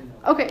talking, you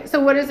know. Okay, so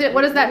what is it?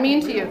 What does that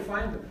mean to We you? don't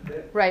find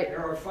them. Right.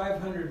 There are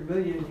 500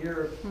 million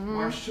year Mm-hmm.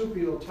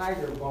 marsupial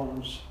tiger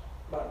bones,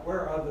 but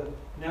where are the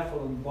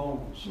Nephilim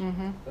bones?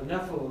 Mm-hmm. The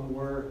Nephilim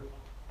were,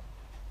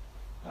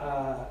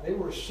 they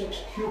were 6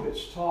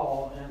 cubits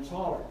tall and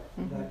taller.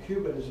 Mhm. A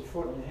cubit is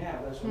 1.5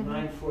 feet. That's a Mhm.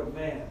 9-foot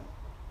man.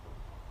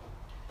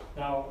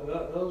 Now,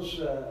 those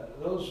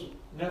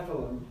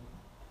Nephilim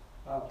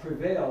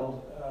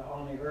prevailed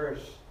on the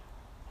earth.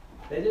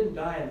 They didn't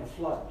die in the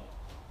flood.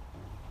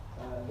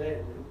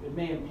 It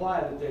may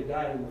imply that they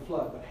died in the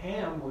flood, but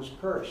Ham was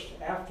cursed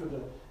after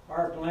the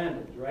ark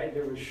landed, right?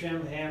 There was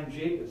Shem, Ham,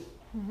 Japheth.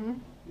 Mm-hmm.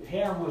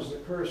 Ham was the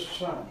cursed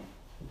son.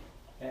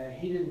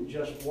 He didn't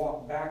just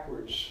walk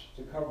backwards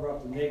to cover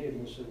up the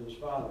nakedness of his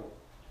father.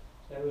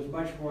 There was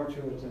much more to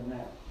it than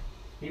that.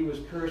 He was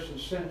cursed and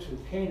sent to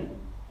Canaan.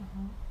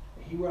 Mm-hmm.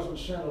 He wasn't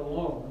sent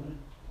alone.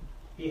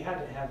 He had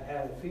to have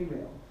had a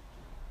female.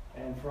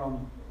 And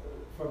from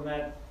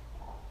that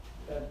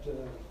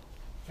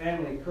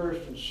family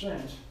cursed and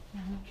sent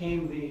Mm-hmm.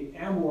 came the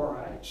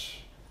Amorites.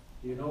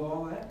 Do you know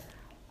all that?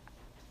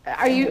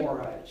 Are you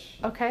Amorites.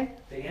 okay?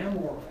 The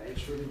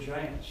Amorites were the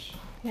giants.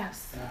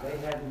 Yes. And they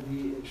had to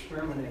be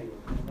exterminated.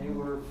 And they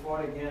were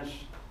fought against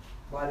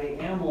by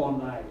the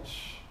Ammonites.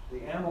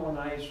 The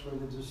Ammonites were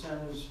the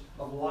descendants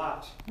of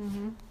Lot.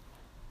 Mm-hmm.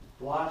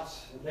 Lot,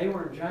 they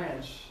weren't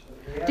giants.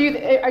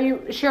 Are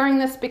you sharing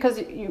this because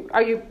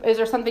is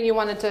there something you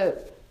wanted to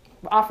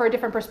offer a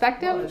different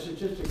perspective? Well, it's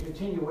just a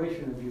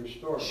continuation of your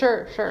story.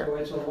 Sure. So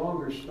it's a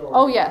longer story.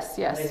 Oh yes.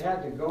 And they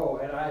had to go,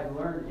 and I have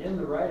learned in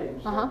the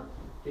writings Uh-huh.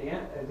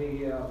 that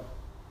the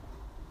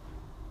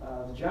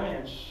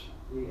giants,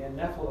 the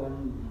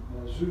Nephilim,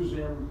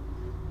 Zuzim,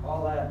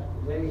 all that,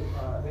 they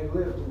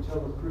lived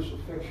until the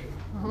crucifixion.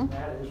 Mhm. And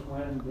that is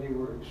when they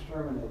were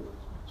exterminated,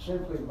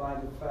 simply by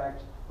the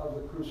fact of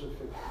the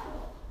crucifixion.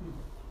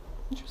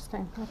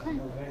 Interesting. I Okay. don't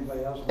know if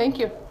anybody else Thank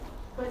you.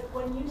 But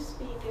when you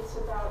speak, it's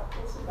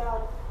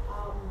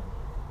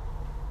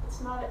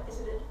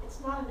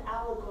not an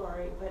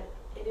allegory, but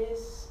it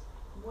is.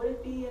 Would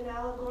it be an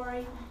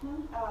allegory?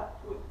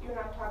 You're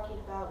not talking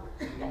about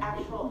the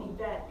actual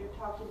event. You're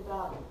talking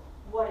about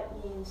what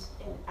it means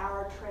in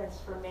our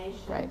transformation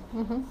Right.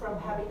 Mm-hmm. from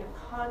having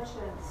a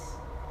conscience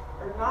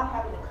or not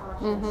having a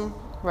conscience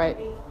Mm-hmm. Right.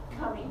 to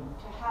becoming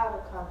to have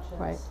a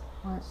conscience.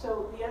 Right.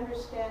 So the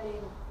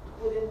understanding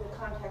within the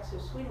context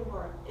of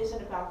Swedenborg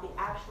isn't about the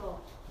actual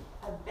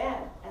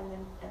event and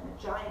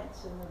the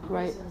giants and the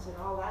Right. prisons and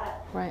all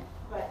that, Right.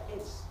 but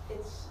it's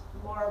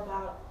more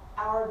about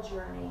our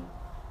journey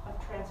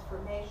of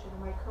transformation.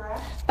 Am I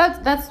correct?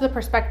 That's the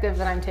perspective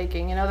that I'm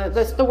taking. You know,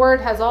 the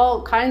word has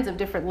all kinds of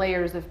different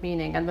layers of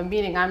meaning, and the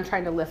meaning I'm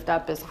trying to lift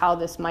up is how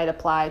this might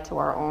apply to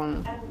our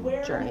own And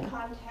where journey. in the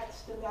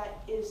context of that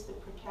is the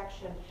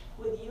protection?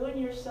 With you and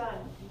your son,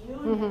 you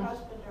and your Mhm.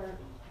 husband are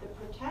the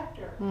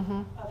protector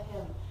Mm-hmm. of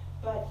him,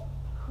 but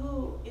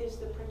who is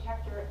the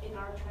protector in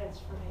our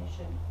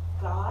transformation?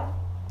 God?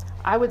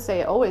 I would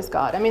say always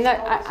God. I mean,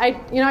 that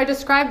I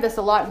describe this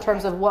a lot in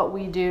terms of what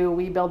we do.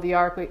 We build the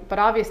ark, but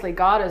obviously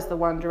God is the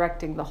one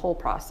directing the whole And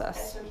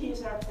process. so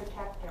he's our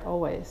protector.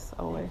 Always.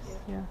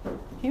 Yeah.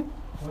 Hugh?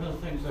 One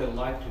of the things I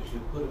liked is you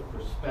put a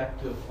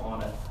perspective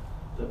on it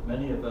that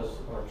many of us,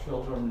 our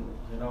children,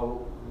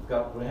 we've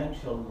got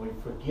grandchildren, we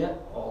forget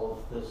all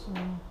of this,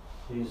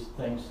 these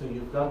things. So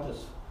you've got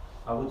this,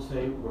 I would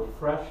say,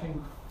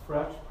 refreshing,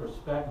 fresh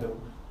perspective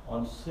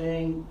on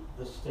seeing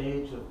the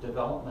stage of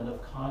development of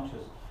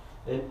conscious.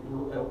 At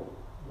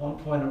one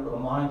point it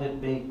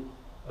reminded me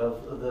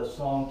of the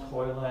song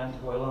Toyland,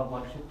 Toyland,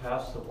 once you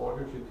pass the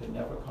borders you can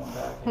never come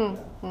back again.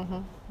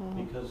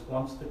 Mm-hmm. Because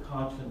once the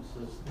conscience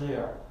is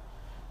there.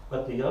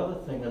 But the other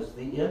thing is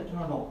the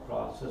internal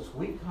process.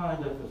 We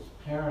kind of, as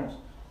parents,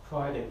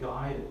 try to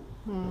guide it.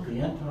 But the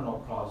internal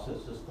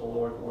process is the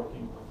Lord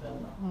working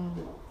within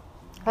them.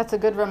 That's a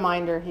good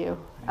reminder, Hugh.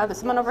 There's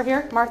someone over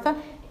here, Martha?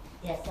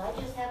 Yes, I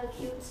just have a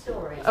cute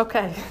story.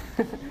 Okay.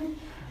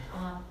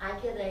 I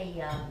get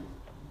a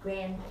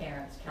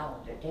grandparents'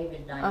 calendar.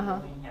 David and I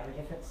we have a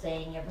different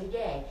saying every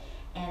day.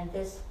 And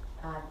this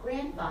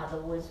grandfather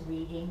was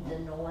reading the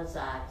Noah's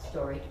Ark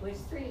story to his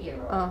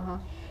 3-year-old.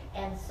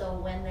 And so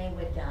when they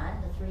were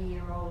done, the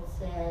 3-year-old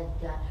said,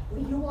 "Were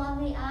you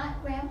on the ark,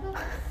 Grandpa?"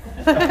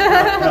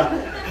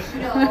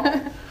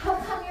 "No. How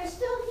come you're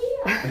still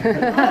here?"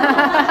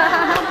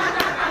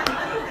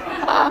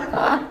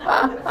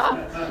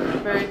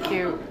 Very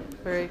cute.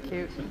 Very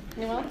cute.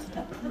 Anyone else?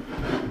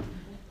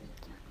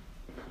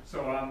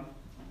 So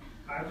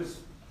I was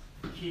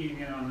keying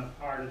in on the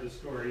part of the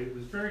story. It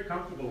was very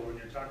comfortable when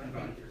you're talking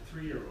about your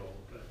 3-year-old,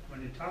 but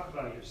when you talk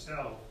about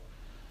yourself,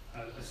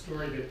 a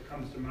story that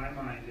comes to my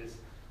mind is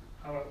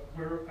how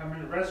I'm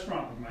in a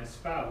restaurant with my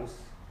spouse,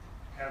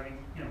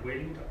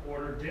 waiting to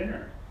order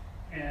dinner,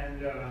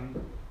 and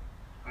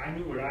I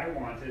knew what I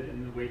wanted,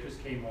 and the waitress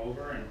came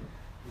over and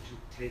she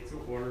takes the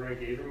order. I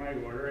gave her my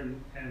order,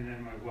 and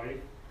then my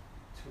wife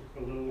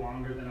took a little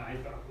longer than I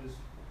thought was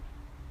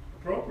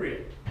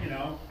appropriate,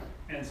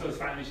 And so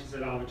finally she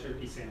said, "I'll have a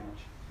turkey sandwich."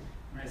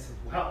 And I said,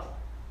 "Well,"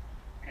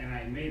 and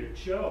I made a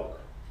joke,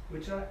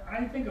 which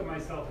I think of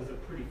myself as a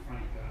pretty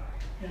funny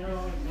guy,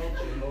 no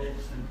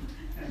jokes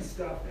and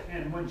stuff.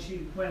 And when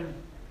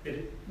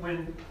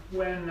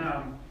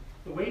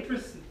the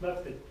waitress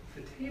left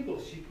the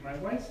table, my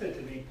wife said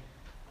to me,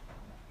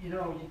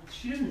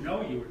 she didn't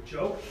know you were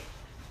joking.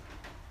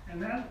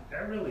 And that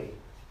really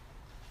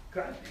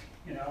got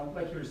me,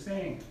 like you were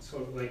saying,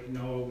 sort of like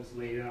Noah was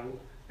laid out.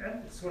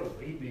 That sort of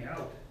laid me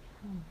out.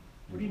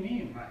 What do you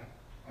mean?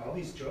 All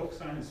these jokes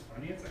aren't as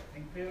funny as I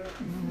think they are?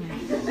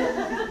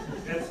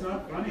 That's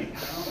not funny,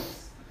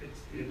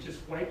 it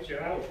just wipes you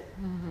out.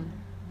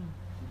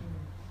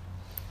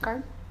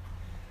 Gard?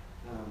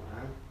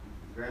 I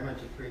very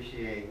much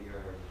appreciate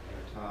your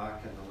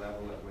talk and the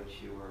level at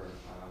which you were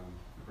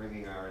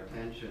bringing our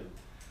attention.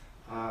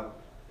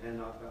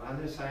 And on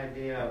this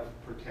idea of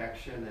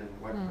protection and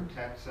what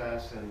protects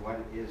us and what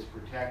is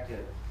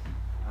protected,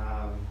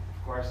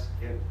 of course,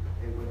 it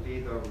would be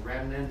the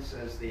remnants,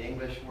 as the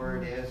English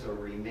word is, or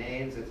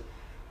remains. It's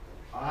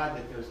odd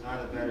that there's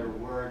not a better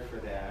word for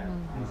that.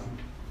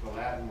 The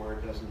Latin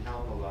word doesn't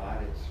help a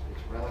lot. It's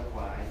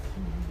reliqui,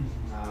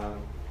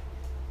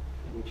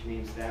 which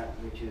means that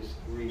which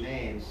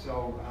remains.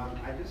 So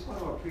I just want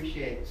to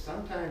appreciate,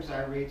 sometimes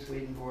I read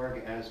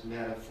Swedenborg as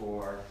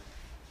metaphor.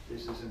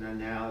 This is an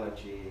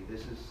analogy.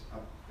 This is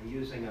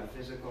using a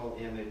physical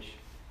image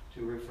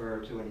to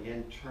refer to an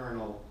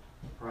internal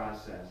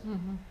process.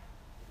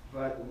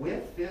 But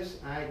with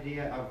this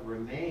idea of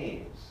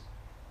remains,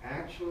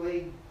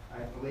 actually, I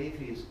believe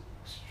he's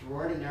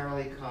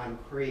extraordinarily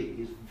concrete.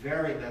 He's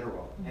very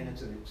literal, and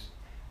it's a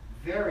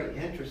very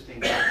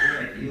interesting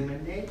idea of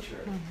human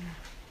nature.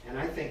 And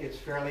I think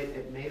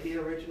it may be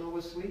original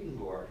with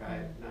Swedenborg.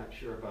 I'm not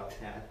sure about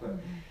that, but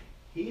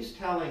he's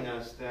telling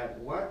us that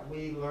what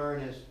we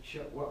learn is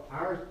what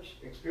our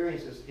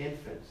experience as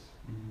infants,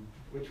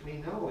 which we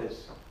know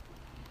is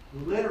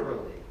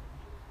literally,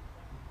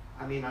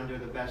 under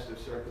the best of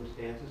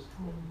circumstances,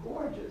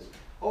 gorgeous,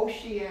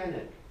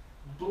 oceanic,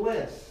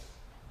 bliss,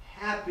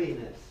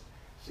 happiness,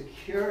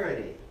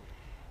 security.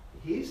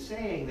 He's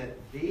saying that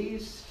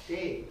these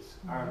states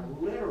are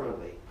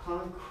literally,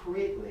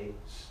 concretely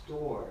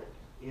stored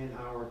in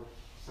our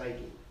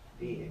psyche,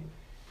 being,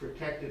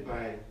 protected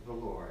by the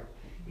Lord,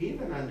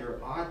 even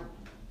under I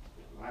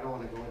don't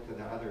want to go into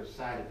the other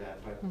side of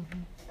that, but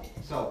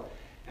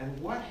and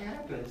what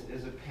happens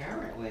is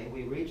apparently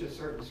we reach a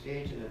certain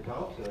stage in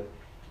adulthood,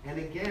 and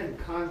again,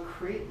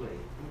 concretely,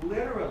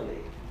 literally,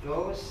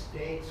 those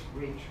states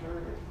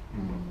return.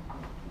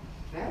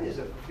 That is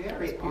a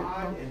very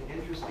odd and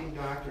interesting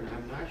doctrine.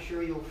 I'm not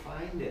sure you'll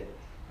find it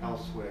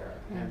elsewhere,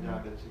 and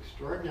it's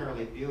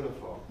extraordinarily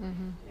beautiful,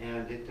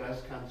 and it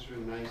does come through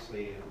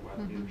nicely in what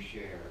you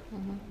shared.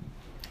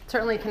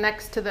 Certainly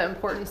connects to the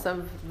importance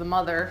of the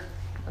mother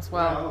as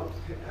well.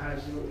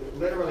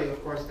 Literally,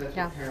 of course, that's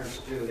what parents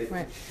do. They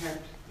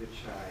protect the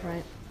child.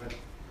 Right.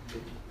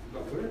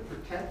 But we're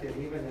protected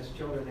even as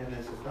children and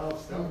as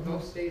adults.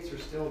 Those states are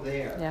still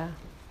there. Yeah.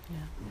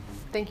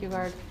 Thank you,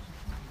 Gard.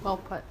 Well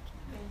put.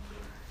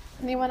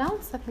 Anyone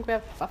else? I think we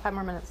have about 5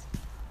 more minutes.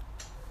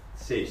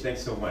 Sage,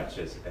 thanks so much.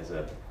 As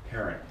a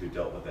parent who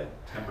dealt with a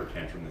temper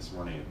tantrum this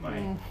morning of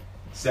my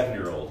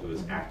 7-year-old who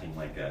was acting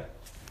like a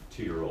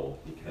 2-year-old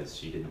because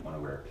she didn't want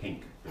to wear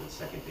pink for the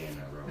second day in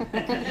a row.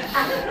 I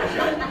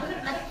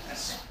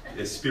got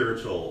a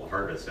spiritual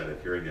harvest out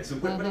of hearing this.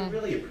 And what I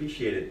really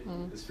appreciated,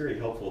 it's very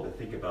helpful to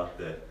think about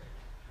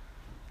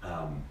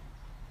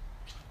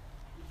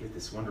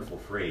this wonderful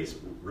phrase,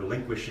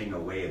 relinquishing a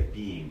way of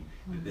being,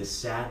 this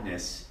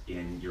sadness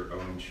in your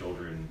own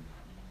children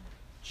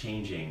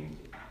changing,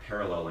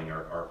 paralleling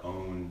our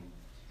own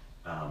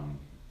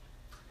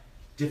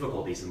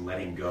difficulties in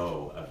letting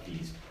go of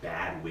these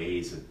bad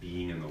ways of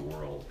being in the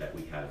world that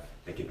we have,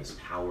 that give us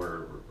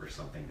power or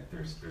something, that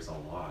there's a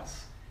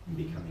loss in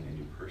becoming a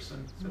new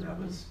person. So that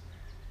was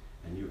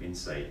a new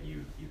insight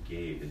you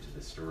gave into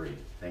the story.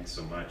 Thanks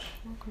so much.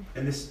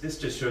 And this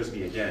just shows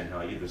me again how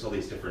there's all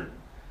these different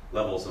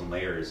levels and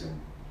layers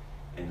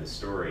in the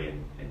story,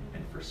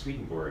 and for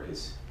Swedenborg,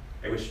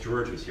 I wish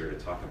George was here to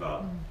talk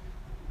about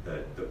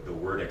the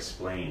word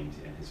explained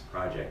in his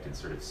project, and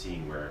sort of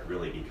seeing where it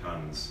really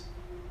becomes,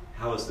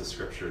 how is the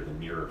scripture the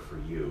mirror for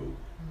you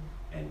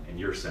and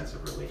your sense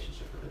of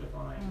relationship with the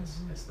divine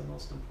as the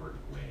most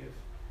important way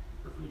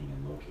of reading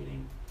and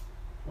locating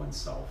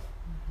oneself.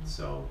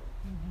 So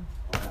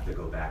I'll have to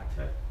go back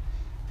to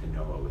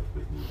Noah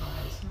with new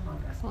eyes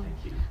on that.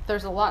 Thank you.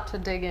 There's a lot to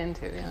dig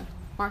into. Yeah,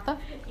 Martha.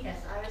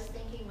 Yes, I was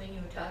thinking when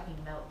you were talking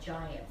about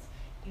giants,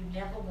 you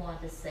never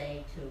want to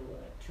say to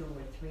a 2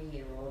 or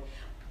 3-year-old,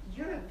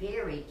 "You're a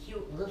very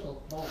cute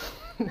little boy,"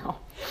 No.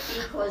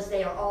 because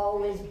they are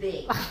always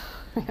big.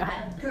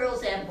 Yeah.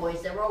 Girls and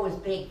boys, they're always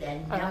big. They're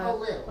never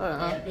little.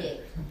 They're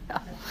big,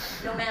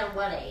 no matter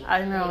what age.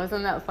 I know, They're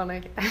isn't that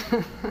funny?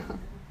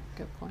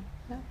 Good point.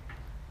 Yeah.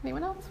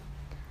 Anyone else?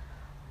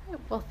 All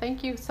right, well,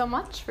 thank you so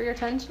much for your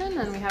attention,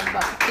 and we have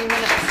about 15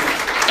 minutes.